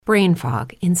Brain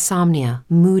fog, insomnia,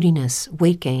 moodiness,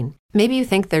 weight gain. Maybe you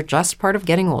think they're just part of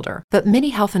getting older, but MIDI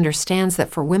Health understands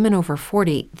that for women over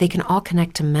 40, they can all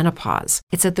connect to menopause.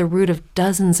 It's at the root of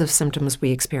dozens of symptoms we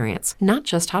experience, not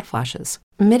just hot flashes.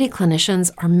 MIDI clinicians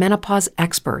are menopause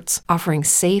experts, offering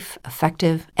safe,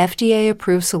 effective,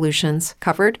 FDA-approved solutions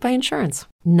covered by insurance.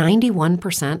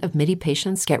 91% of MIDI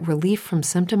patients get relief from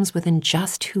symptoms within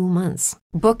just 2 months.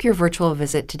 Book your virtual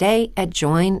visit today at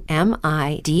joinmidi.com.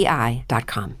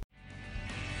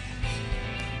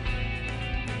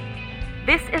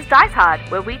 This is Dice Hard,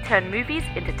 where we turn movies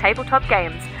into tabletop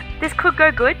games. This could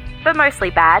go good, but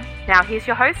mostly bad. Now here's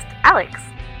your host, Alex.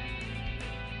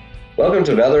 Welcome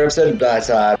to another episode of Dice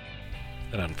Hard.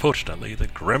 And unfortunately, the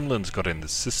gremlins got in the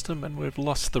system and we've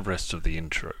lost the rest of the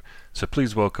intro. So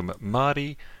please welcome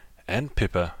Marty and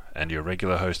Pippa and your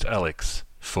regular host, Alex,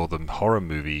 for the horror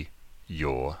movie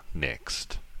You're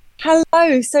Next.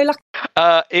 Hello, so lucky.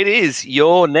 It is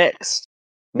You're Next.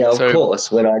 Now, of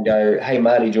course, when I go, hey,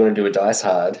 Marty, do you want to do a Dice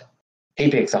Hard? He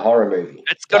picks a horror movie.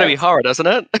 It's got to be horror, doesn't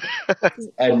it?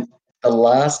 And the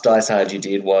last Dice Hard you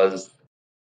did was...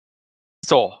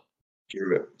 Saw.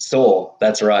 Saw,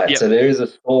 that's right. Yep. So there is a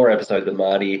Saw episode that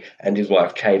Marty and his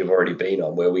wife Kate have already been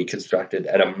on where we constructed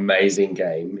an amazing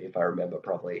game, if I remember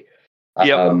properly,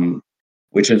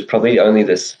 which was probably only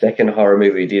the second horror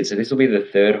movie we did. So this will be the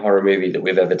third horror movie that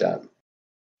we've ever done.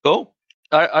 Cool.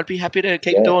 I'd be happy to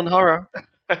keep doing horror.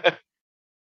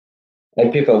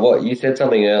 And Pippa, what you said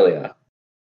something earlier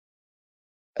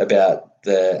about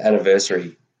the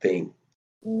anniversary thing.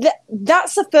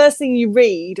 That's the first thing you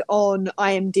read on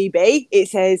IMDb. It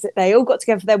says that they all got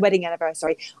together for their wedding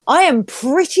anniversary. I am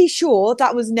pretty sure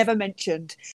that was never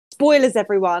mentioned. Spoilers,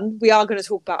 everyone. We are going to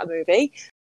talk about a movie.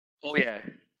 Oh, yeah.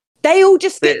 They all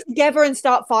just get together and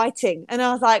start fighting. And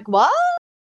I was like, what?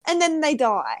 And then they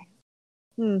die.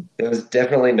 There was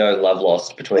definitely no love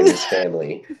lost between this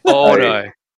family. Oh,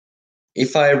 no.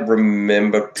 If I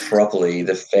remember properly,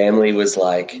 the family was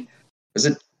like, was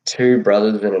it 2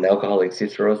 brothers and an alcoholic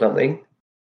sister or something?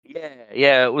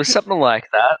 Yeah, it was something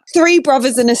like that. 3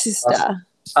 brothers and a sister.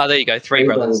 There you go, 3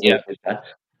 brothers, yeah.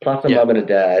 Plus a mum and a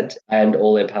dad and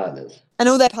all their partners. And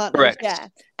all their partners, correct. Yeah.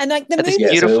 And like the At this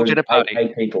movie, beautiful dinner party.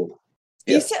 8 people.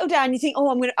 You settle down, you think,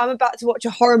 oh, I'm about to watch a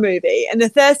horror movie, and the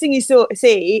first thing you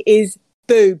see is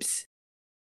boobs.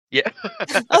 Yeah.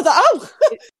 I was like, oh,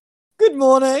 good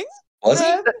morning. Was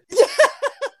it?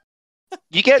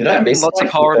 You get that in lots of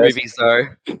horror movies, though.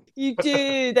 You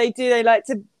do. They do. They like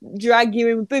to drag you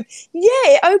in with boobs. Yeah,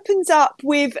 it opens up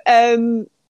with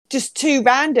just 2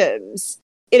 randoms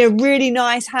in a really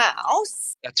nice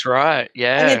house. That's right,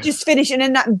 yeah. And they just finish, and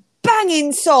then that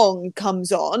banging song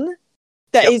comes on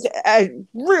that is a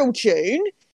real tune,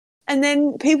 and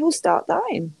then people start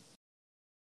dying.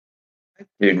 I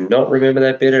do not remember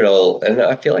that bit at all, and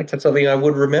I feel like that's something I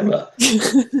would remember.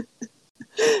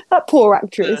 That poor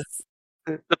actress.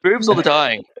 The boobs or the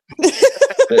dying?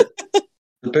 The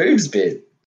boobs bit.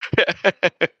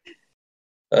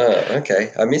 Oh,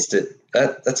 okay. I missed it.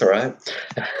 That's all right.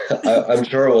 I'm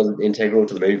sure it wasn't integral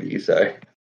to the movie, so.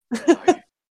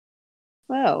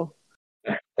 Well,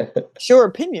 it's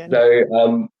opinion.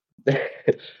 So,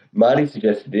 Marty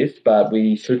suggested this, but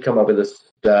we should come up with a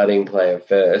starting player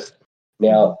first.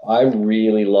 Now, I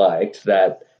really liked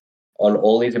that on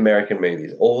all these American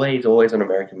movies, always on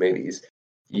American movies,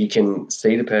 you can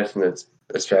see the person that's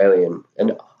Australian.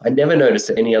 And I never noticed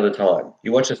it any other time.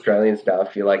 You watch Australian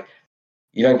stuff, you're like,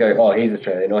 you don't go, oh, he's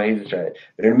Australian, or he's Australian.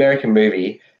 But in an American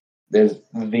movie, there's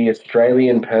the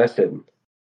Australian person.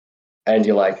 And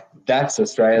you're like, that's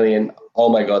Australian. Oh,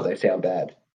 my God, they sound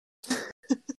bad.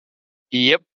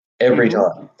 Yep. Every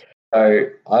time. So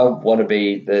I want to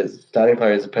be the starting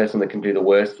player as a person that can do the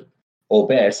worst or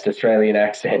best Australian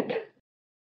accent.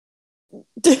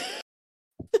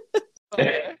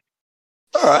 Okay.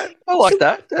 All right. I like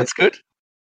that. That's good.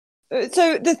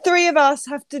 So the 3 of us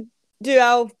have to do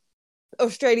our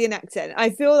Australian accent.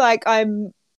 I feel like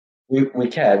I'm... We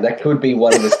can. That could be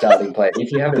one of the starting players.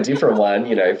 If you have a different one,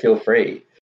 feel free.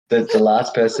 The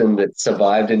last person that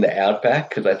survived in the outback,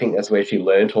 because I think that's where she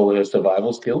learned all of her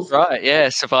survival skills. Right, yeah.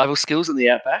 Survival skills in the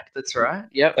outback. That's right.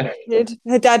 Yep.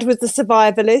 Her dad was the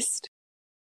survivalist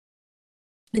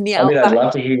in the outback. I'd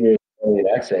love to hear your Australian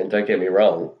accent, don't get me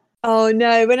wrong. Oh,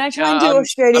 no. When I try and do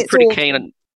Australian,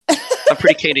 I'm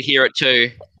pretty keen to hear it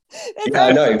too. Yeah,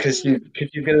 I know, because you're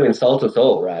going to insult us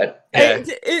all, right? Yeah.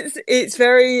 It's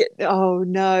very... Oh,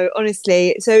 no,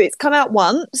 honestly. So it's come out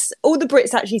once. All the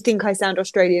Brits actually think I sound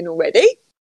Australian already.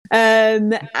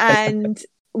 And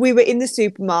we were in the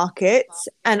supermarket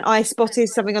and I spotted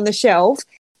something on the shelf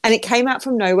and it came out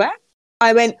from nowhere.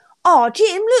 I went, oh,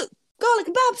 Jim, look, garlic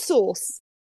kebab sauce.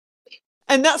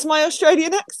 And that's my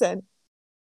Australian accent.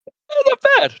 Oh, not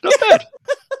bad. Not bad.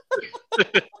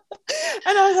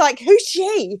 And I was like, who's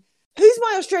she? Who's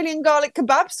my Australian garlic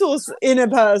kebab sauce in a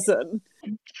person?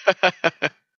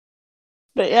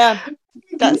 But yeah,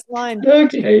 that's mine.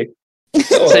 Okay. Oh,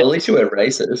 well, at least you weren't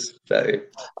racist, so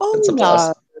Oh, that's a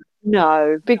plus.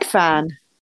 no. Big fan.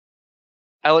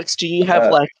 Alex, do you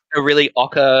have like a really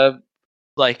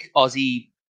like Aussie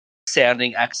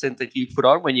sounding accent that you put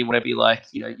on when you want to be like,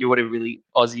 you want to really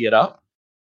Aussie it up?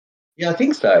 Yeah, I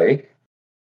think so.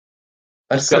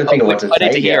 I just don't think of what to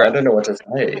say. I don't know what to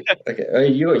say. Okay,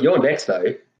 you're next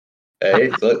though. Hey,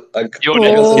 look, You're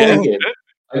next. Yeah.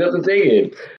 I got the thing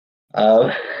in.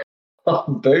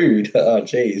 Booed. Oh,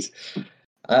 jeez.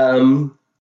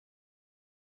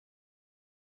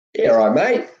 Yeah, all right,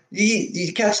 mate.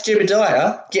 You catch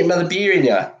Jebediah, get another beer in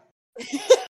ya.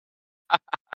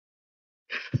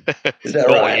 Is that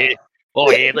right? Yeah. Oh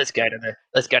yeah, let's go to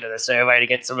the survey to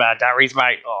get some durries,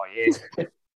 mate. Oh yeah.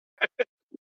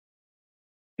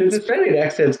 Does Australian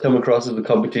accents come across as a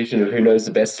competition of who knows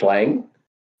the best slang?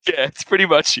 Yeah, it's pretty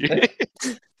much it.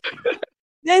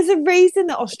 There's a reason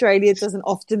that Australia doesn't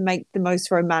often make the most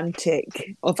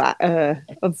romantic of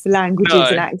languages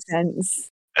and accents.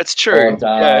 That's true. Oh,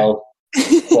 darl,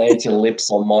 plant your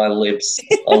lips on my lips.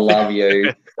 I love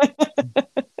you.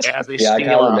 Yeah, I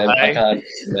can't remember. I can't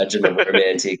imagine a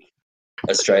romantic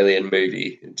Australian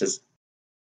movie.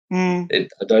 I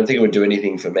don't think it would do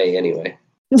anything for me anyway.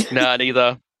 No,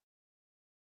 neither.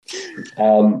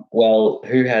 Well,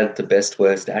 who had the best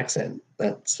worst accent?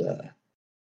 That's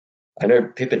I know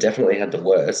Pippa definitely had the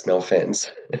worst, no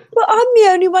offense. But I'm the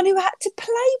only one who had to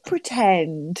play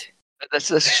pretend.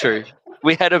 That's true.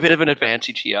 We had a bit of an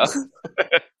advantage here.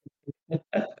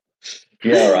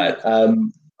 Yeah, all right. I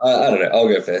don't know. I'll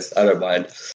go first. I don't mind.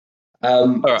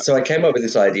 Right. So I came up with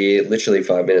this idea literally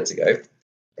 5 minutes ago.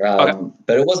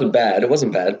 But it wasn't bad. It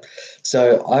wasn't bad.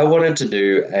 So I wanted to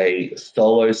do a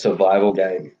solo survival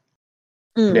game.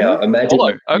 Now imagine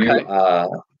you are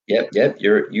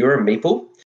you're a meeple,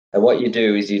 and what you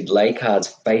do is you'd lay cards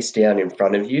face down in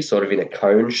front of you, sort of in a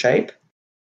cone shape.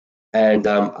 And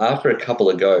after a couple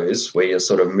of goes, where you're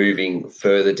sort of moving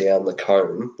further down the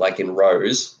cone, like in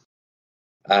rows,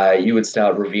 you would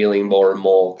start revealing more and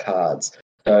more cards.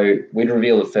 So we'd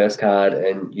reveal the first card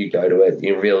and you go to it.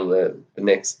 You reveal the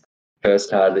next first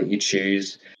card that you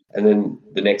choose, and then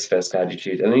the next first card you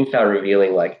choose. And then you start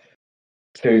revealing like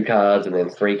 2 cards and then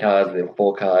 3 cards and then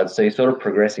 4 cards. So you're sort of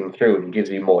progressing through and it gives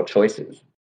you more choices.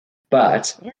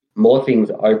 But more things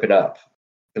open up.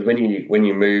 Because when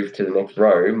you move to the next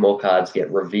row, more cards get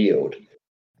revealed.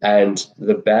 And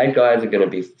the bad guys are going to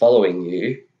be following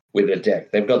you with a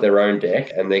deck. They've got their own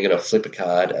deck and they're going to flip a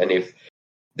card. And if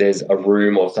there's a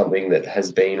room or something that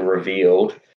has been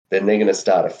revealed, then they're going to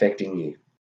start affecting you.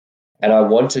 And I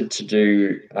wanted to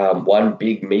do one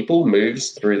big meeple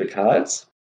moves through the cards.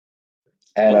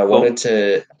 And I wanted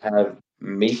to have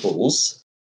meeples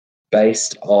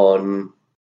based on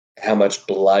how much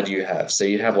blood you have. So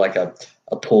you'd have like a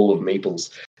pool of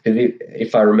meeples.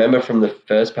 If I remember from the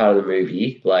first part of the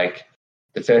movie, like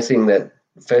the first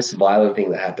violent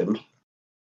thing that happened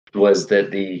was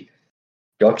that the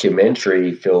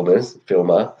documentary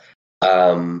filmer,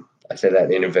 I said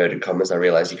that in inverted commas, I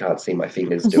realize you can't see my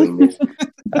fingers doing this.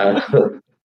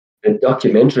 The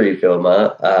documentary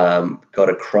filmer got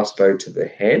a crossbow to the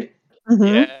head.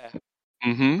 Yeah.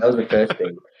 Mm-hmm. That was the first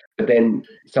thing. But then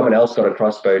someone else got a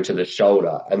crossbow to the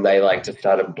shoulder and they just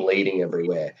started bleeding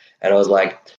everywhere. And I was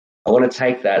like, I want to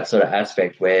take that sort of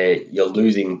aspect where you're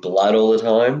losing blood all the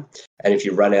time. And if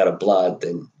you run out of blood,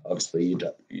 then obviously you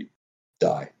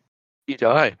die. You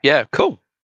die. Yeah, cool.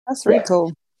 That's really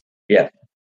cool. Yeah.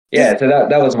 Yeah, so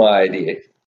that was my idea.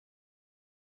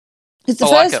 It's the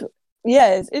first.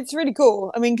 Yeah, it's really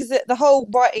cool. I mean, because the whole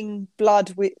writing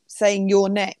blood with saying you're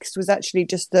next was actually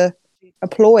just a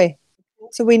ploy.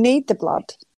 So we need the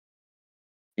blood.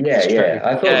 Yeah.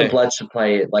 I thought the blood should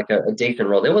play like a decent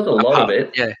role. There was a lot of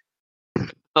it. Yeah.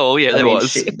 Oh, yeah, there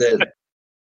was. The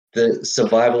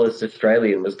survivalist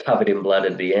Australian was covered in blood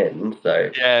at the end.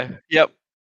 So yeah, yep.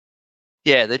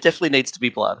 Yeah, there definitely needs to be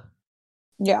blood.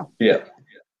 Yeah. Yeah.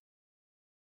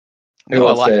 Who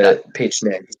wants to pitch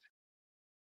next?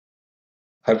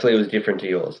 Hopefully it was different to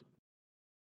yours.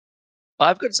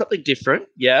 I've got something different,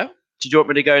 yeah. Did you want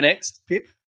me to go next, Pip?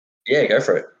 Yeah, go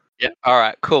for it. Yeah, all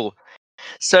right, cool.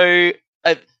 So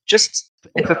just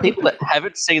for people that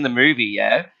haven't seen the movie,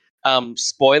 yeah,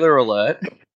 spoiler alert,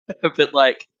 but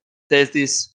like there's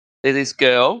this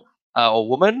girl or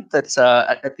woman that's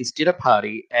at this dinner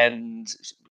party and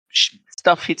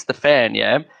stuff hits the fan,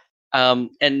 yeah,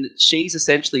 and she's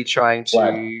essentially trying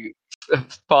to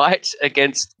fight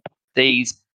against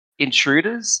these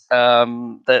intruders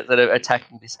that are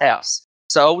attacking this house.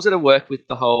 So I was going to work with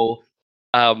the whole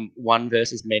one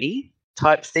versus many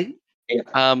type thing.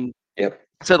 Yeah. Yep.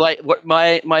 So like what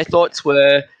my thoughts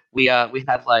were, we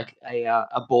have like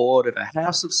a board of a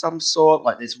house of some sort,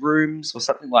 like there's rooms or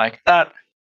something like that,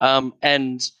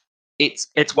 and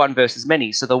it's one versus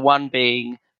many. So the one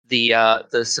being the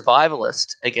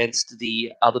survivalist against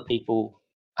the other people.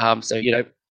 So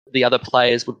the other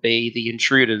players would be the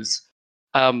intruders.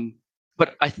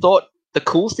 But I thought the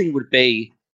cool thing would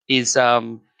be is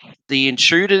the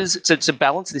intruders. So to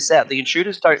balance this out, the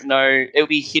intruders don't know. It'll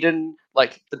be hidden.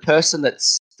 Like the person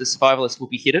that's the survivalist will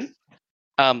be hidden,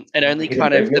 and only Hidden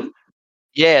kind of movement?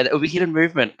 it will be hidden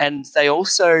movement. And they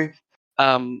also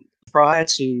prior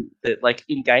to the like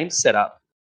in-game setup,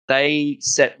 they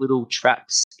set little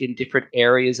traps in different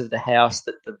areas of the house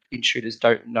that the intruders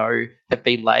don't know have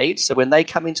been laid. So when they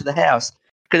come into the house,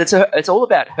 because it's all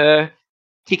about her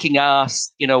kicking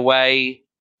ass in a way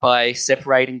by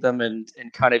separating them and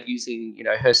kind of using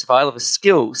her survivalist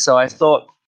skills. So I thought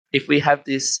if we have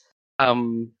this,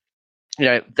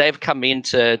 they've come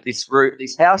into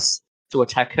this house to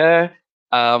attack her,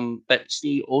 but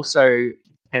she also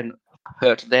can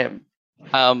hurt them.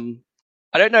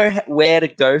 I don't know where to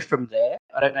go from there.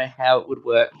 I don't know how it would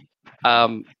work.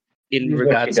 In Here's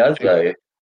regards, what she does though.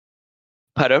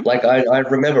 pardon? Like I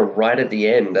remember right at the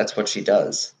end, that's what she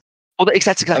does. Well,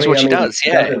 that's exactly what she does. She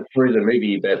Yeah, does it through the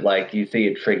movie, but like you see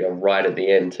it trigger right at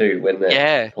the end too, when the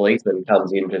yeah, policeman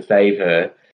comes in to save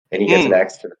her, and he gets an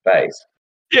axe to the face.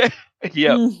 yeah,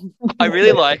 yeah. I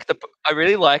really like the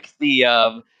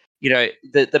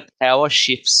the power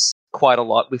shifts quite a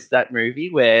lot with that movie,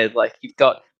 where like you've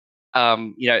got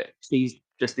she's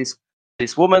just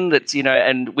this woman that's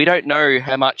and we don't know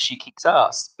how much she kicks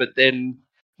ass, but then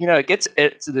it gets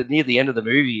near the end of the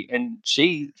movie and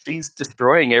she's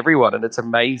destroying everyone and it's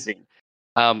amazing.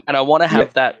 And I want to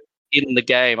have that in the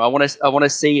game. I want to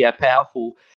see a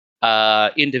powerful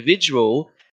individual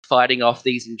fighting off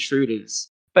these intruders,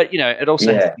 but it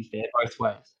also has to be fair both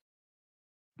ways.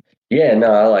 Yeah,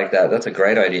 no, I like that. That's a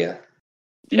great idea.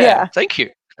 Yeah. Thank you.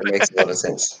 It makes a lot of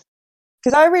sense.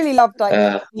 Because I really loved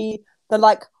like the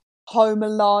like Home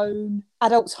Alone,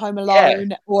 adults Home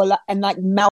Alone, and like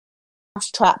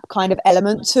Mousetrap kind of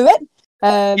element to it.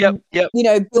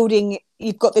 Yep. Building.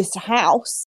 You've got this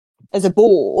house as a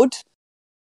board.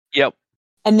 Yep.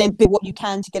 And then build what you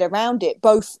can to get around it,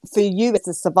 both for you as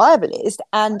a survivalist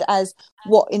and as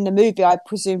what in the movie I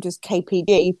presumed was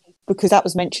KPD, because that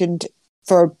was mentioned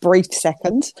for a brief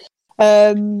second.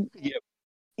 Yep.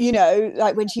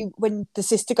 Like when the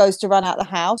sister goes to run out the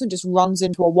house and just runs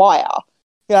into a wire,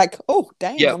 you're like, oh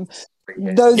damn,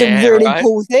 those are really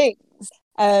cool things.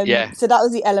 So that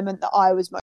was the element that I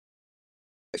was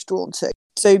most drawn to.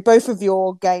 So both of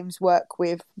your games work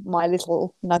with my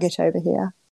little nugget over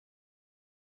here.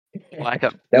 Like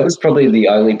it. That was probably the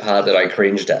only part that I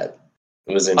cringed at.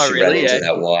 It was when she ran into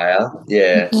that wire.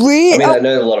 Yeah. Really? I mean, I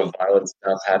know a lot of violent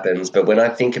stuff happens, but when I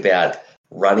think about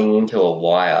running into a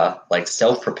wire, like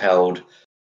self-propelled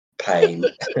pain,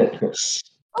 like,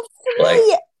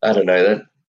 I don't know. That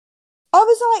I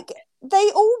was like, they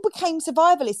all became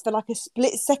survivalists for like a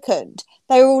split second.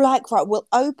 They were all like, right, we'll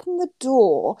open the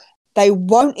door. They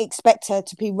won't expect her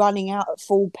to be running out at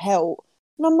full pelt.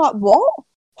 And I'm like, what?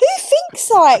 Who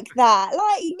thinks like that?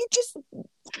 Like, you just,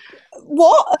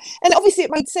 what? And obviously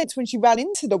it made sense when she ran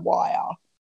into the wire.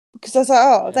 Because I was like,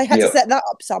 oh, they had to set that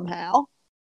up somehow.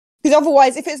 Because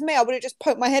otherwise, if it's me, I would have just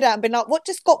poked my head out and been like, what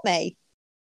just got me?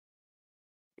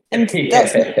 And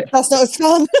that's not as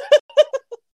fun.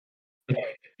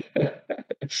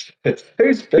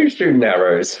 Who's shooting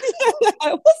arrows?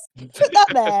 Put that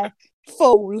there,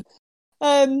 fool.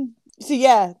 So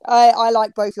yeah, I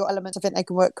like both your elements. I think they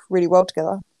can work really well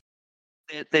together.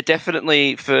 They're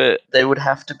definitely there would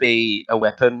have to be a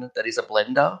weapon that is a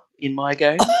blender in my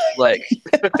game, like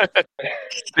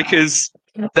because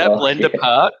that blender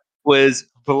part was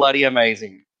bloody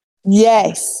amazing.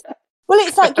 Yes. Well,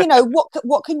 it's like,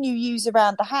 what can you use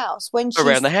around the house when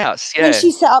around the house? Yeah. When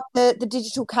she set up the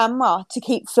digital camera to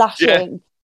keep flashing. Yeah.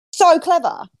 So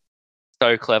clever.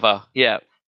 So clever. Yeah.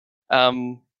 He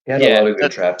had a lot of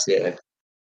good traps. Yeah.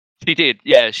 She did.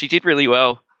 Yeah, she did really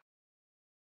well.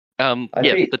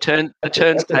 The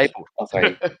turns table.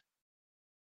 Sorry.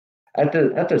 At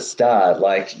the start,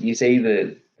 like you see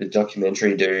the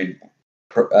documentary dude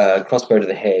crossbow to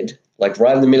the head, like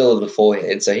right in the middle of the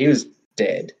forehead, so he was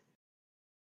dead.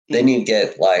 Then you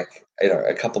get like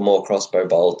a couple more crossbow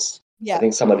bolts. Yeah. I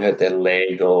think someone hurt their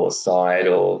leg or side,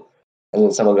 and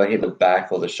then someone got hit in the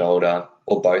back or the shoulder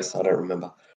or both. I don't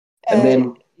remember. And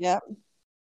then Yeah.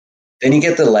 Then you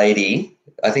get the lady.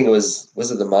 I think it was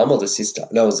it the mum or the sister?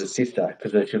 No, it was the sister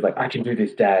because she was like, "I can do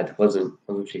this, Dad." Wasn't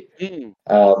she?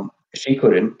 She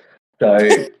couldn't, so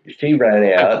she ran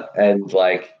out and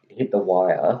like hit the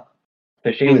wire.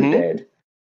 So she was dead.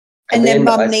 And then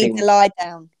Mum I needs think, to lie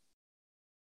down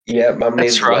yeah, Mum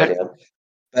needs That's to lie right. down.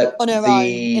 But on her own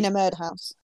in a murder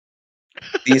house.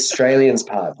 the Australian's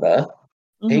partner,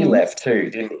 he left too,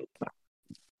 didn't he?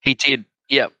 He did.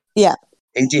 Yeah. Yeah.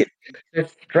 He did. So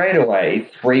straight away,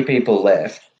 3 people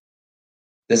left.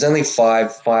 There's only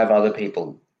five other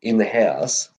people in the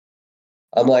house.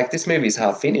 I'm like, this movie's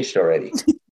half finished already.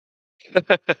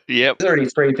 Yep. There's already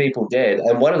 3 people dead,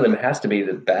 and one of them has to be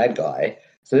the bad guy.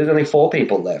 So there's only 4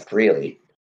 people left, really.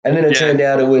 And then it turned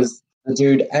out it was the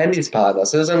dude and his partner.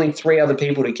 So there's only 3 other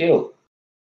people to kill.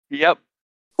 Yep.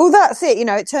 Well, that's it. You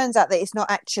know, it turns out that it's not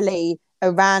actually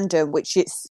a random, which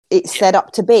it's set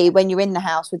up to be when you're in the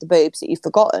house with the boobs that you've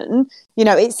forgotten. You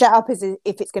know, it's set up as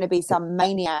if it's going to be some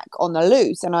maniac on the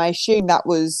loose. And I assume that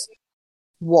was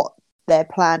what their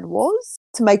plan was,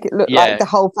 to make it look like the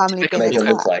whole family to make it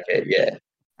look like it, yeah.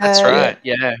 That's right,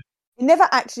 yeah. It never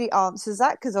actually answers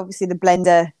that because obviously the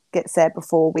blender gets there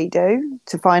before we do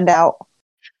to find out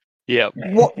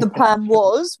what the plan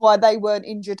was, why they weren't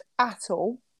injured at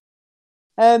all.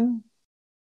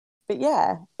 But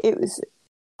yeah, it was.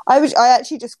 I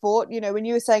actually just thought, you know, when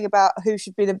you were saying about who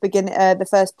should be the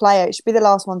first player, it should be the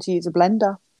last one to use a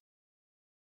blender.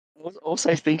 I was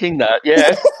also thinking that,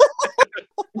 yeah.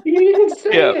 You didn't say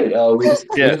it. Oh, we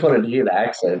just wanted to hear the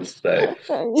accents. So.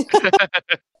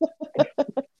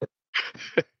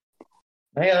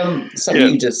 Hey, something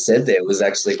you just said there was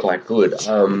actually quite good.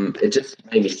 It just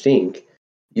made me think.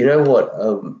 You know what?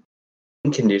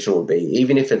 Condition would be,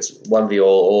 even if it's 1v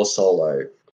or solo,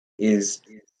 is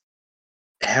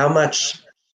how much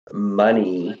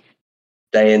money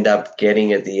they end up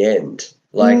getting at the end.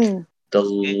 Like the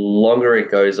longer it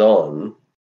goes on,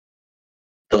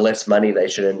 the less money they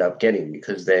should end up getting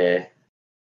because they're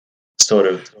sort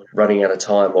of running out of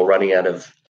time or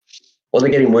they're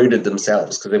getting wounded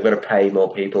themselves because they've got to pay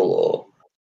more people or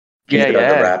keep it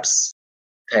under wraps,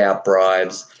 pay out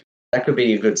bribes. That could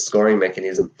be a good scoring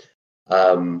mechanism.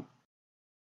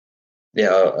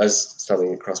 As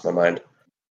something crossed my mind.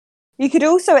 You could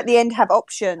also at the end have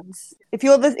options. If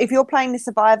you're playing the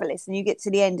survivalist and you get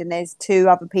to the end and there's 2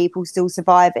 other people still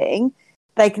surviving,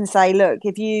 they can say, "Look,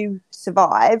 if you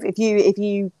survive, if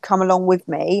you come along with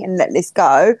me and let this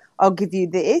go, I'll give you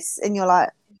this." And you're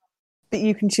like, but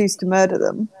you can choose to murder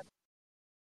them.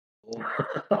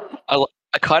 I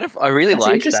really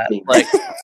like that. Like,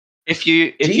 if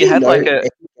you had like a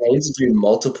games do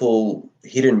multiple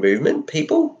hidden movement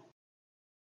people.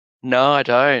 No, I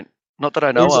don't. Not that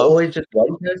I know of. It's always just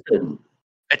one person.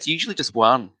 It's usually just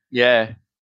one. Yeah.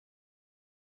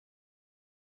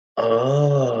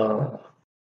 Oh.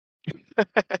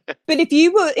 But if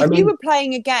you were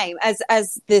playing a game as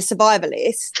the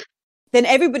survivalist, then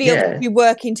everybody else would be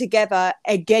working together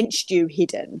against you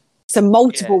hidden. So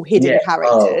multiple hidden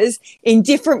characters in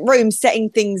different rooms setting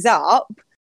things up.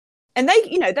 And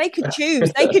they could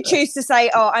choose. They could choose to say,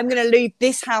 "Oh, I'm going to leave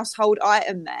this household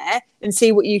item there and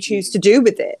see what you choose to do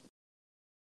with it.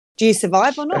 Do you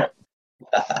survive or not?"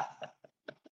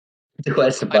 Do I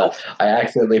survive? I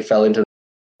accidentally fell into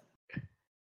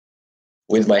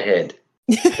with my head.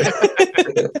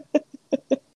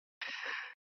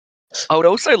 I would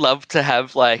also love to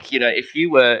have, like, you know, if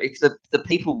the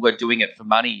people were doing it for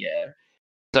money, yeah.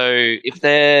 So if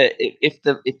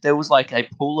there was like a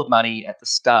pool of money at the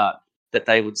start that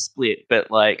they would split, but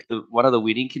like one of the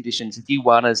winning conditions, if you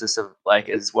won as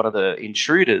as one of the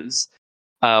intruders,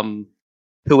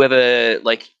 whoever,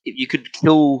 like, you could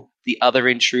kill the other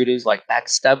intruders, like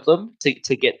backstab them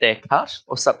to get their cut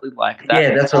or something like that.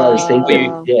 Yeah, that's what I was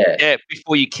thinking. Yeah,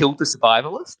 before you killed the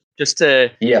survivalist, just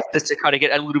to kind of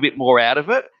get a little bit more out of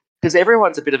it, because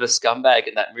everyone's a bit of a scumbag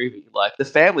in that movie. Like, the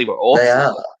family were awful. They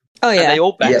are. Oh yeah, and they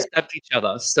all backstabbed each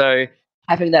other. So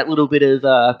having that little bit of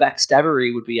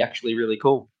backstabbery would be actually really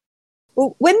cool.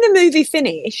 Well, when the movie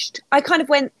finished, I kind of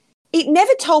went, it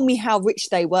never told me how rich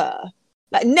they were.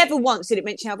 Like, never once did it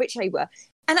mention how rich they were.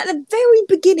 And at the very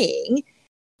beginning,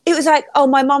 it was like, "Oh,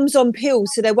 my mum's on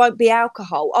pills, so there won't be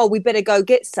alcohol. Oh, we better go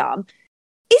get some."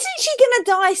 Isn't she going to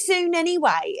die soon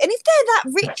anyway? And if they're that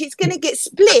rich, it's going to get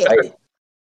split.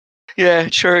 Yeah,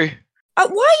 true. Why are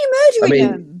you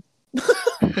murdering them?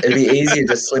 It'd be easier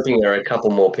just slipping her a couple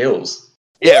more pills.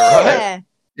 Yeah, right.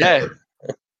 Yeah.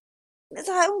 It's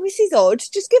like, "Oh, this is odd.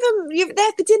 Just give them, you're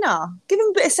there for dinner. Give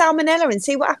them a bit of salmonella and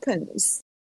see what happens."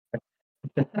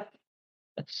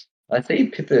 I see,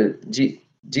 Pippa. Do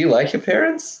you like your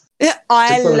parents? I Just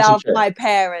wanted to love check. my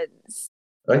parents.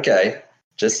 Okay,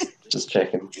 just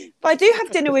checking. But I do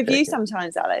have dinner with you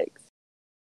sometimes, Alex.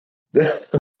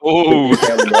 Oh,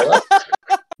 Salmonella?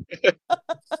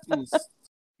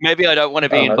 maybe I don't want to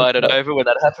be Oh, invited okay. over when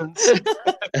that happens.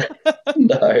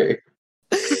 No.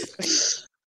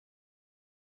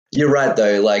 You're right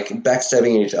though. Like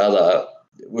backstabbing each other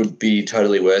would be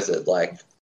totally worth it. Like,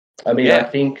 I mean, I Yeah.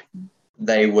 think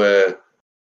they were.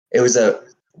 It was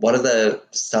one of the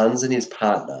sons and his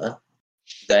partner.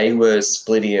 They were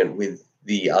splitting it with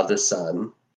the other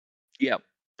son. Yep,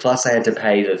 Plus, they had to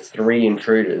pay the 3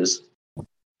 intruders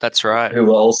that's right. who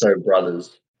were also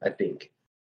brothers. I think.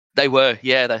 They were,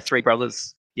 yeah, they're 3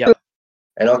 brothers. Yep.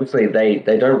 And obviously, they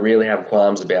don't really have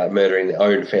qualms about murdering their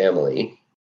own family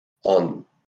on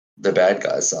the bad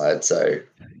guy's side. So,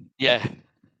 Yeah.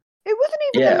 It wasn't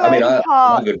even yeah, the I mean, murder I'm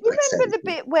part. good You with remember the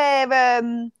backstabbing. bit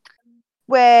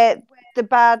where the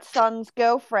bad son's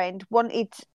girlfriend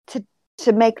wanted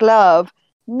to make love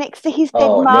next to his dead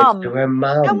Oh, mum next to her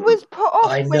mum. and was put off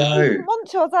I when he know. didn't want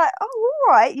to. I was like, oh,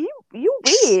 all right, you're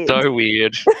weird. So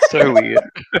weird. So weird.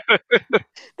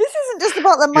 This isn't just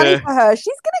about the money Yeah. for her.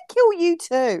 She's going to kill you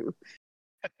too.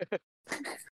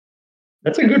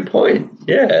 That's a good point.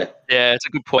 Yeah. Yeah, it's a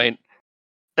good point.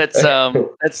 That's a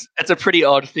pretty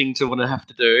odd thing to want to have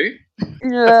to do.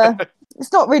 Yeah.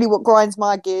 It's not really what grinds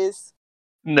my gears.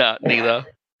 No, neither.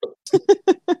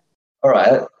 All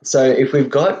right. So if we've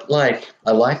got I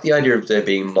like the idea of there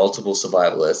being multiple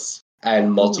survivalists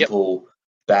and multiple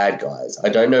bad guys. I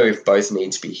don't know if both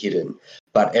need to be hidden,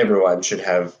 but everyone should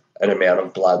have an amount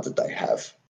of blood that they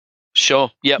have. Sure.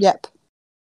 Yep. Yep.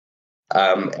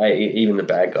 Even the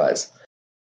bad guys.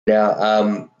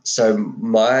 Now, so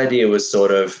my idea was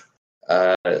sort of,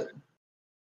 this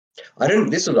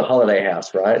was a holiday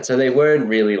house, right? So they weren't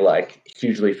really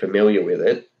hugely familiar with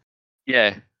it.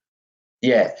 Yeah.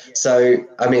 Yeah. So,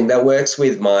 I mean, that works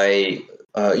with my,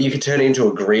 you could turn it into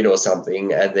a grid or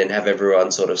something and then have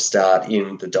everyone sort of start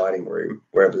in the dining room,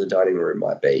 wherever the dining room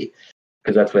might be,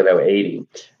 because that's where they were eating.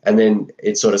 And then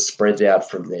it sort of spreads out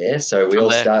from there. So we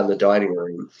all start in the dining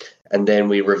room and then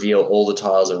we reveal all the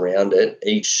tiles around it.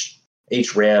 Each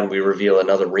round we reveal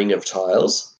another ring of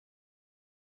tiles.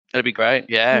 That'd be great.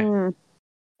 Yeah. Mm.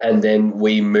 And then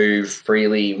we move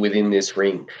freely within this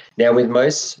ring. Now, with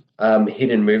most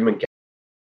hidden movement games,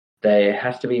 there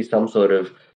has to be some sort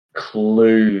of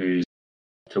clues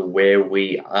to where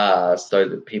we are so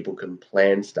that people can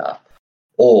plan stuff.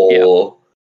 Or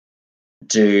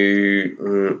see,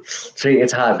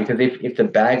 it's hard because if the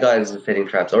bad guys are setting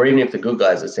traps, or even if the good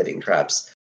guys are setting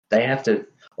traps, they have to,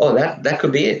 that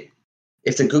could be it.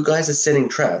 If the good guys are setting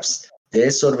traps, they're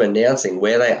sort of announcing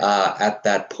where they are at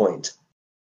that point.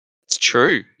 It's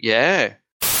true. Yeah.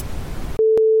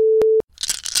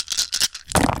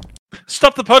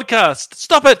 Stop the podcast.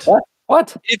 Stop it.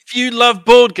 What? If you love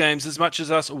board games as much as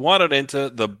us, why not enter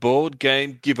the board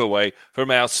game giveaway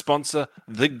from our sponsor,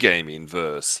 The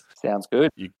Gamingverse? Sounds good.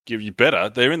 You better.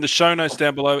 They're in the show notes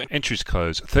down below. Entries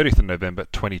close 30th of November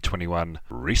 2021.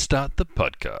 Restart the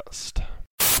podcast.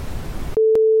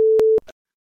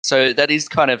 So that is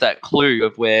kind of that clue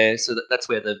of where. So that's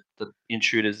where the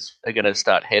intruders are going to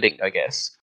start heading, I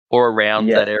guess, or around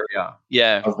that area.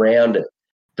 Yeah. Around it.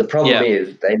 The problem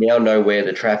is they now know where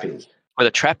the trap is. Where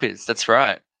the trap is. That's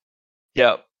right.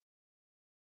 Yep.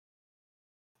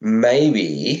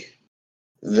 Maybe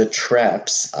the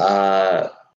traps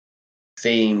are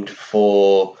themed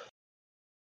for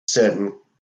certain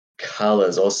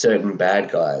colors or certain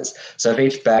bad guys. So if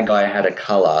each bad guy had a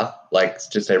color, like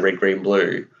just say red, green,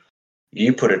 blue,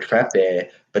 you put a trap there,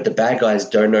 but the bad guys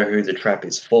don't know who the trap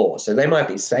is for. So they might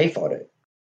be safe on it.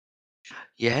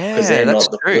 Yeah, they're that's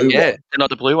not the true. blue Yeah, one. they're not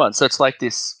the blue one. So it's like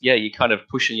this. Yeah, you're kind of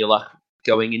pushing your luck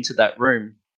going into that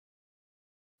room.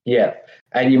 Yeah.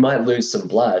 And you might lose some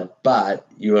blood, but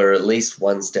you are at least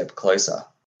one step closer.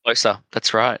 Closer.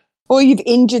 That's right. Or you've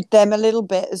injured them a little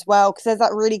bit as well, because there's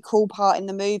that really cool part in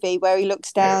the movie where he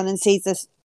looks down and sees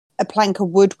a plank of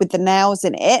wood with the nails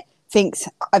in it, thinks,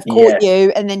 I've caught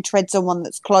you, and then treads on one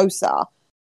that's closer.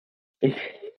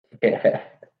 Yeah.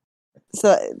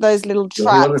 So those little He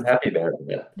traps. wasn't happy about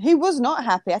it. He was not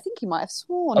happy. I think he might have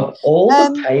sworn. Of all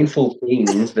the painful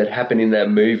things that happened in that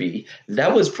movie,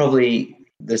 that was probably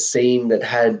the scene that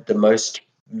had the most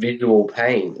visual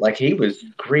pain. Like, he was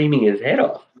screaming his head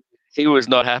off. He was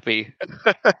not happy.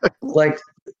 Like,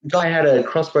 guy had a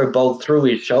crossbow bolt through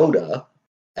his shoulder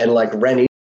and, ran into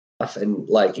stuff and,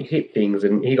 hit things,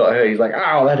 and he got hurt. He's like,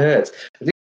 oh, that hurts.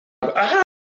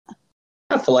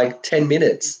 For 10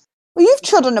 minutes. Well, you've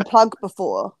trod on a plug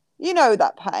before. You know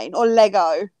that pain. Or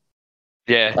Lego.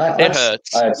 Yeah, I, it I've,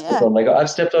 hurts. I've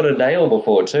stepped on a nail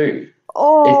before too.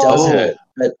 Oh, It does Oh. hurt,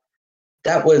 but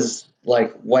that was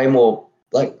like way more.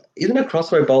 Like, isn't a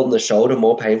crossbow bolt in the shoulder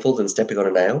more painful than stepping on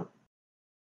a nail?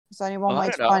 there's only one I way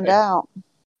don't to find know. out.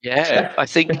 Yeah, I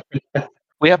think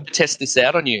we have to test this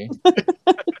out on you.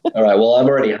 All right. Well, I'm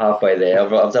already halfway there.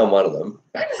 I've done one of them.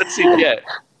 That's it. Yeah.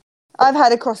 I've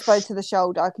had a crossbow to the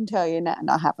shoulder. I can tell you now, and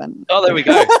I haven't. Oh, there we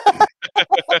go.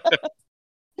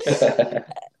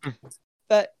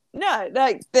 But no,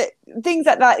 like things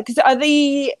like that. Because are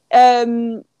the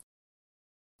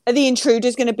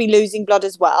intruders going to be losing blood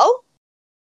as well?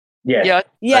 Yeah. Yeah.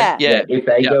 Yeah. Yeah. If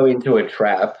they Yeah. go into a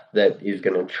trap that is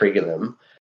going to trigger them,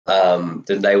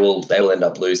 then they will end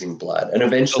up losing blood, and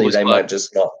eventually Lose they blood. might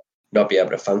just not be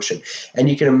able to function. And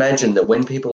you can imagine that when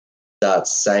people start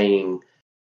saying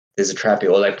there's a trap here,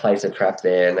 or they place a trap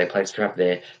there and they place a trap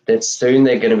there, that soon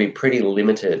they're going to be pretty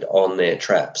limited on their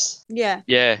traps. Yeah.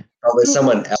 Yeah. Unless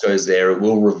someone else goes there, it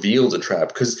will reveal the trap,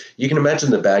 because you can imagine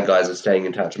the bad guys are staying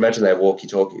in touch. Imagine they have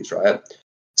walkie-talkies, right?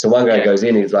 So one guy Yeah. goes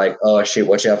in, he's like, "Oh shit,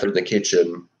 watch out for the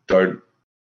kitchen! Don't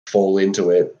fall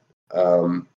into it,"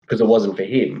 because it wasn't for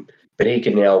him. But he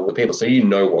can now with people, so you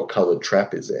know what coloured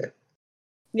trap is there.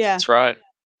 Yeah. That's right.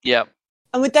 Yeah.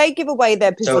 And would they give away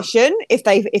their position if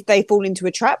they fall into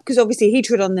a trap? Because obviously he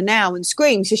trod on the nail and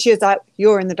screamed, so she was like,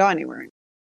 "You're in the dining room."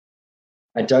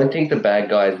 I don't think the bad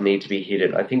guys need to be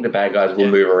hidden. I think the bad guys will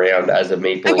move around as a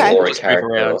meeple Okay. or a Just move character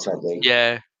around. or something.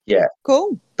 Yeah.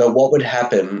 Cool. But what would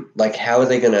happen? Like, how are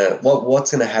they gonna?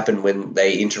 What's gonna happen when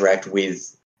they interact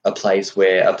with a place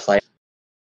where a place?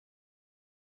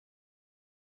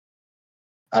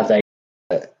 Are they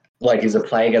like? Is a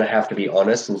player gonna have to be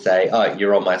honest and say, "Oh,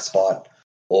 you're on my spot,"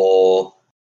 or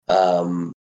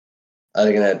are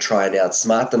they gonna try and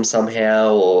outsmart them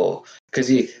somehow? Or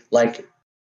because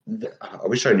I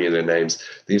wish I knew their names.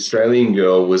 The Australian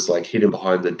girl was like hidden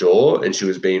behind the door and she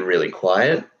was being really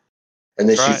quiet. And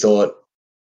then That's she right. thought,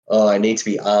 "Oh, I need to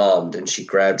be armed." And she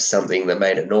grabbed something that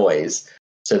made a noise.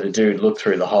 So the dude looked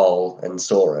through the hole and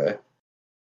saw her.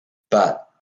 But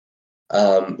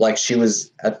like she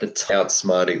was at the time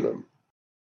outsmarting them.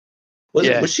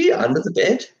 Yeah. Was she under the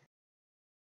bed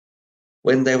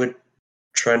when they were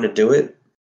trying to do it?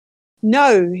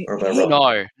 No. Or am I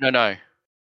wrong? No.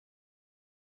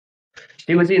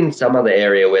 She was in some other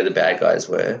area where the bad guys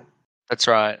were. That's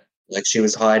right. Like she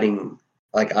was hiding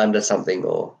like under something,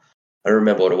 or I don't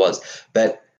remember what it was.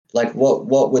 But like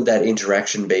what would that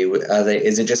interaction be?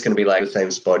 Is it just going to be like the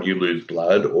same spot, you lose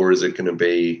blood, or is it going to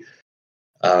be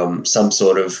some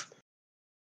sort of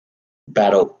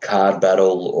card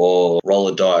battle, or roll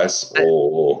a dice,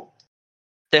 or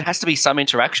There has to be some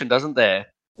interaction, doesn't there?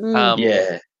 Mm.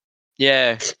 yeah.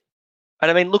 Yeah.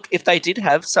 And I mean, look, if they did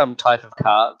have some type of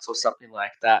cards or something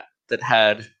like that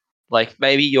had, like,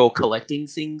 maybe you're collecting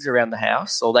things around the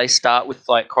house, or they start with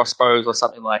like crossbows or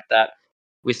something like that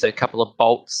with a couple of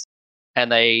bolts,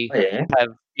 and they Oh, yeah. have,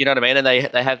 you know what I mean? And they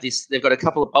have this, they've got a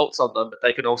couple of bolts on them, but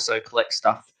they can also collect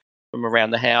stuff from around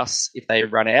the house if they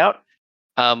run out.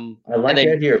 I like and then-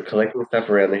 the idea of collecting stuff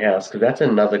around the house, because that's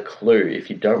another clue. If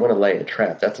you don't want to lay a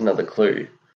trap, that's another clue.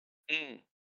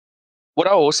 What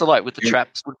I also like with the Yeah.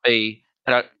 traps would be,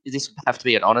 and this would have to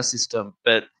be an honor system,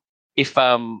 but if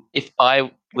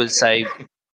I was, say,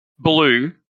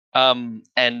 blue,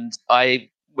 and I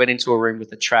went into a room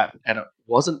with a trap and it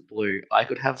wasn't blue, I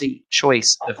could have the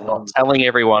choice of not telling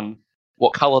everyone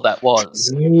what color that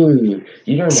was. Ooh,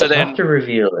 you don't So have then- to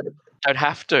reveal it. Don't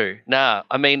have to. Nah,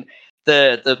 I mean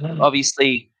the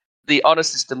obviously the honor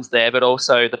system's there, but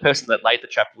also the person that laid the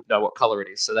trap would know what color it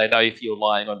is, so they know if you're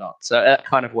lying or not. So that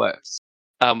kind of works.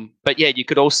 But yeah, you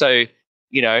could also,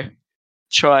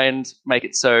 try and make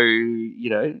it so,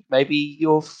 maybe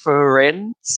your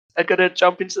friends are going to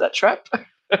jump into that trap.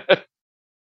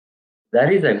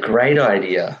 That is a great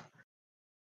idea.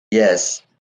 Yes.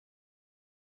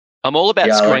 I'm all about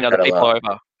Yeah, I screwing like other that a people lot.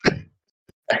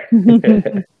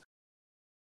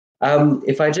 over.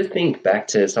 If I just think back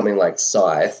to something like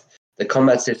Scythe, the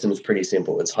combat system is pretty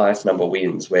simple. It's highest number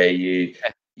wins, where you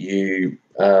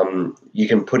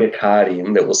can put a card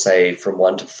in that will say from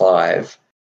 1 to 5,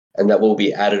 and that will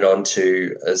be added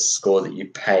onto a score that you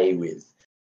pay with.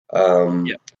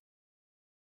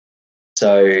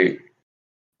 So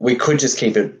we could just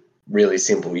keep it really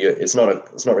simple. It's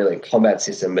not really a combat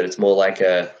system, but it's more like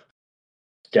a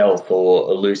stealth or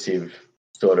elusive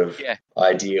sort of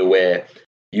idea, where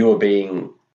you are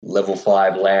being level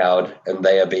 5 loud and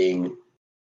they are being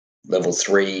level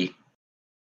 3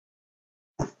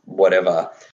 whatever.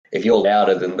 If you're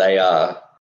louder than they are,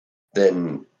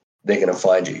 then they're going to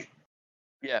find you.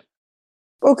 Yeah.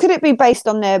 Well, could it be based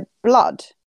on their blood?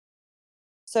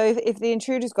 So if the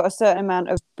intruder's got a certain amount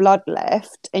of blood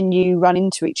left and you run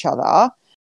into each other,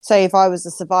 say if I was a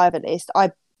survivalist,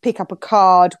 I pick up a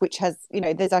card which has,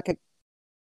 there's like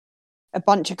a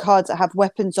bunch of cards that have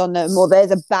weapons on them, or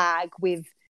there's a bag with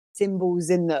symbols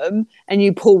in them, and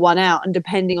you pull one out, and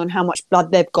depending on how much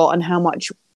blood they've got and how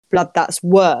much blood that's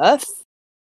worth,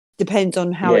 depends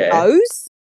on how it goes.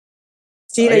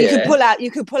 So you could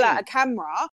pull out a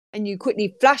camera and you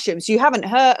quickly flash them, so you haven't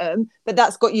hurt them, but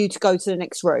that's got you to go to the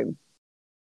next room,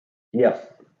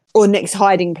 or next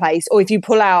hiding place. Or if you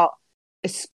pull out a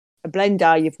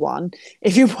blender, you've won.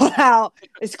 If you pull out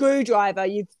a screwdriver,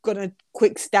 you've got a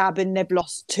quick stab and they've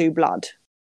lost 2 blood.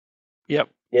 Yep.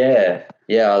 Yeah,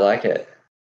 I like it.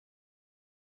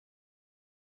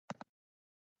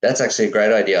 That's actually a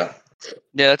great idea.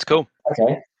 Yeah, that's cool.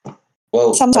 Okay.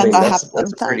 Well, sometimes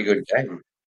that's a pretty good game.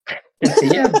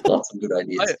 Yeah, lots of good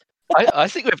ideas. I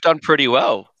think we've done pretty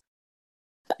well.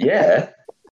 Yeah.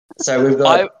 So we've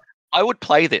got I would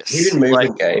play this. Hidden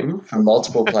movement game for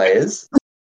multiple players.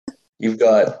 You've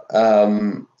got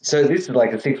so this is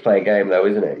like a 6-player game though,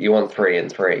 isn't it? You want 3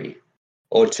 and 3.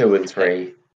 Or 2 and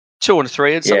 3. 2 and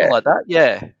 3 and something like that,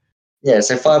 yeah. Yeah,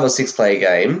 so 5 or 6-player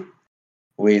game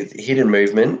with hidden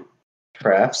movement,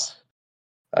 traps,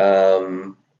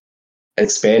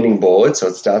 expanding board, so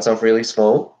it starts off really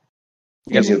small,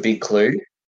 gives you a big clue,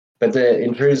 but the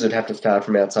intruders would have to start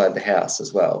from outside the house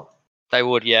as well. They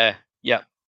would, yeah. Yeah.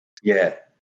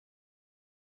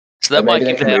 So that maybe might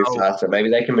they give can move faster. Maybe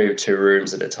they can move 2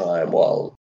 rooms at a time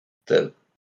while the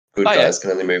good guys can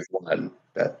only move 1.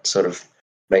 That sort of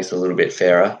makes it a little bit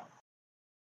fairer.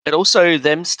 And also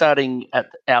them starting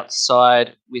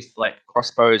outside with like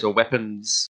crossbows or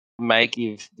weapons may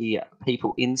give the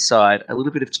people inside a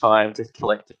little bit of time to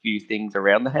collect a few things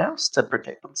around the house to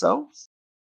protect themselves.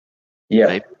 Yeah.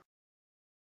 Maybe.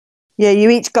 Yeah,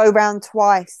 you each go round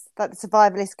twice. Like the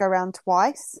survivalists go round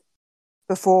twice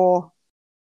before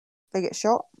they get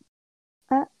shot.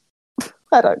 I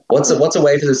don't know. What's a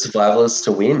way for the survivalists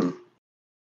to win?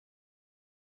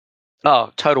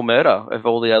 Oh, total murder of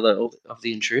all the other of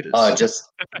the intruders. Oh, just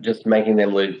making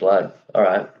them lose blood. All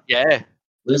right. Yeah.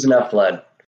 Lose enough blood.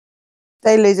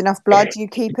 They lose enough blood, you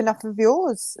keep enough of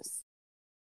yours.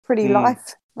 Pretty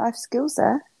life skills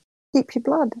there. Keep your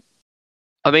blood.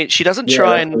 I mean, she doesn't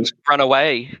try and run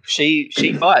away. She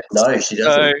fights. No, she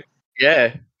doesn't.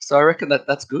 So I reckon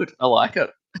that's good. I like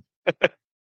it.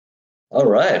 All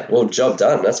right. Well, job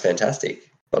done. That's fantastic.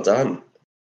 Well done.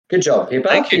 Good job, Pippa.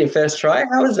 Thank you. For your first try.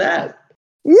 How was that?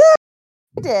 Yeah,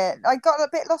 I did. I got a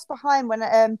bit lost behind when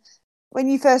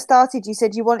you first started. You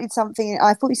said you wanted something.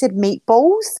 I thought you said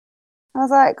meatballs. I was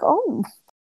like, oh,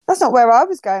 that's not where I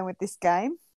was going with this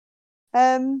game.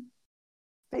 But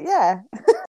yeah,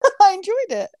 I enjoyed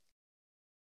it.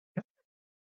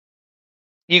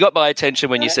 You got my attention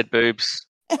when you said boobs.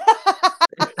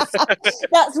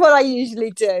 That's what I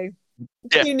usually do.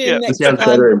 Tune in next It sounds time.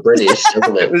 better in British,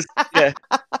 doesn't it?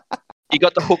 You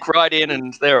got the hook right in,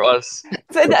 and there it was.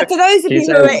 For those of Can you you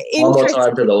who are say it one more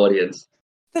time to the audience?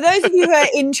 For those of you who are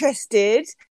interested,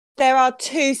 there are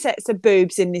 2 sets of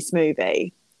boobs in this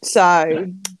movie. So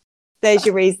there's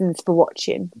your reasons for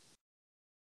watching.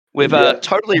 We've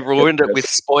totally ruined it with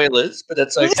spoilers, but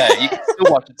that's okay. You can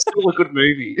still watch it. It's still a good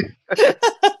movie.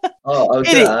 Oh, I was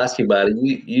going to ask you, Marty,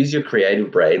 you use your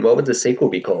creative brain. What would the sequel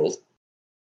be called?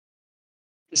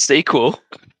 Sequel?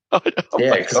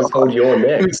 Yeah, because it's called You're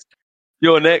Next.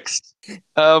 You're Next.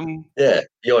 Yeah,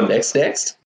 You're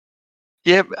Next.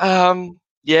 Yeah,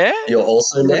 yeah. You're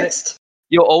also next.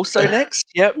 You're also next.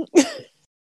 Yep.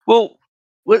 Well,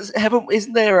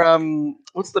 isn't there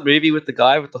what's the movie with the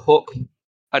guy with the hook?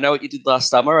 I know what you did last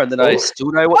summer, and then I still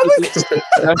know what you did.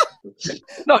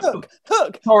 No,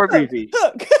 Hook. horror movie.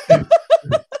 Hook.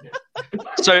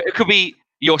 So it could be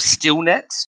You're Still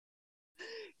Next.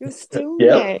 You're still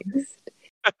Yep. next.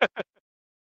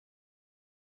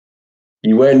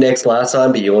 You weren't next last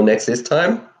time, but you're next this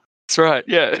time? That's right.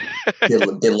 Yeah.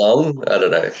 Bit long? I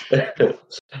don't know.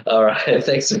 All right.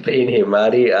 Thanks for being here,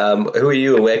 Marty. Who are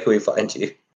you and where can we find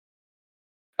you?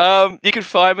 You can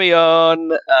find me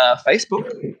on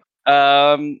Facebook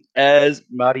as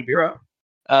Marty Bira.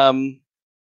 I'm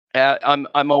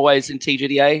always in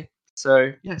TGDA,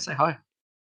 so yeah, say hi.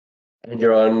 And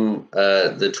you're on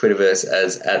the Twitterverse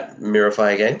as at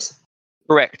Mirrorfire Games?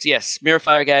 Correct, yes.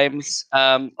 Mirrorfire Games,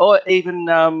 or even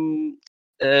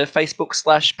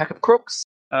Facebook / Pack of Crooks.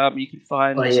 You can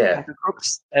find Pack of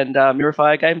Crooks and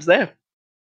Mirrorfire Games there.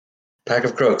 Pack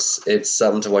of Crooks. It's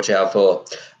something to watch out for.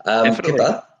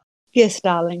 Pippa? Yes,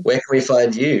 darling. Where can we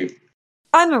find you?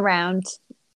 I'm around.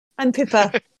 I'm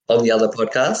Pippa. On the other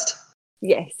podcast?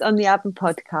 Yes, on the other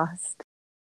podcast.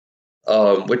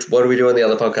 What do we do on the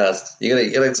other podcast?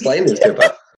 You gotta explain this,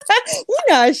 Pippa. You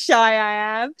know how shy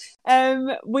I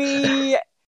am. We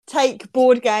take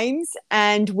board games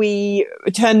and we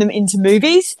turn them into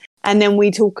movies, and then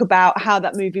we talk about how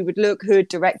that movie would look, who would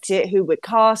direct it, who we're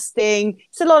casting.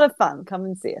 It's a lot of fun. Come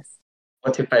and see us.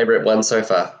 What's your favourite one so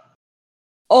far?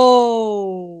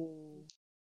 Oh,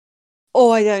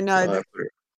 I don't know. Put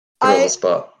it on the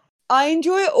spot. I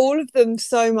enjoy all of them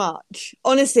so much.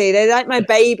 Honestly, they're like my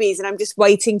babies, and I'm just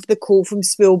waiting for the call from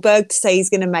Spielberg to say he's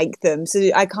going to make them, so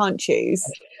I can't choose.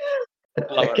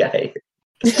 Okay.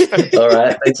 All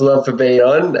right. Thanks a lot for being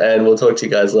on, and we'll talk to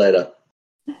you guys later.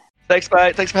 Thanks,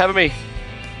 mate. Thanks for having me.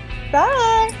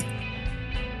 Bye.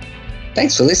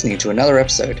 Thanks for listening to another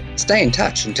episode. Stay in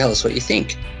touch and tell us what you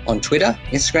think on Twitter,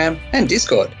 Instagram, and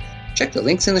Discord. Check the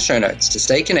links in the show notes to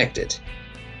stay connected.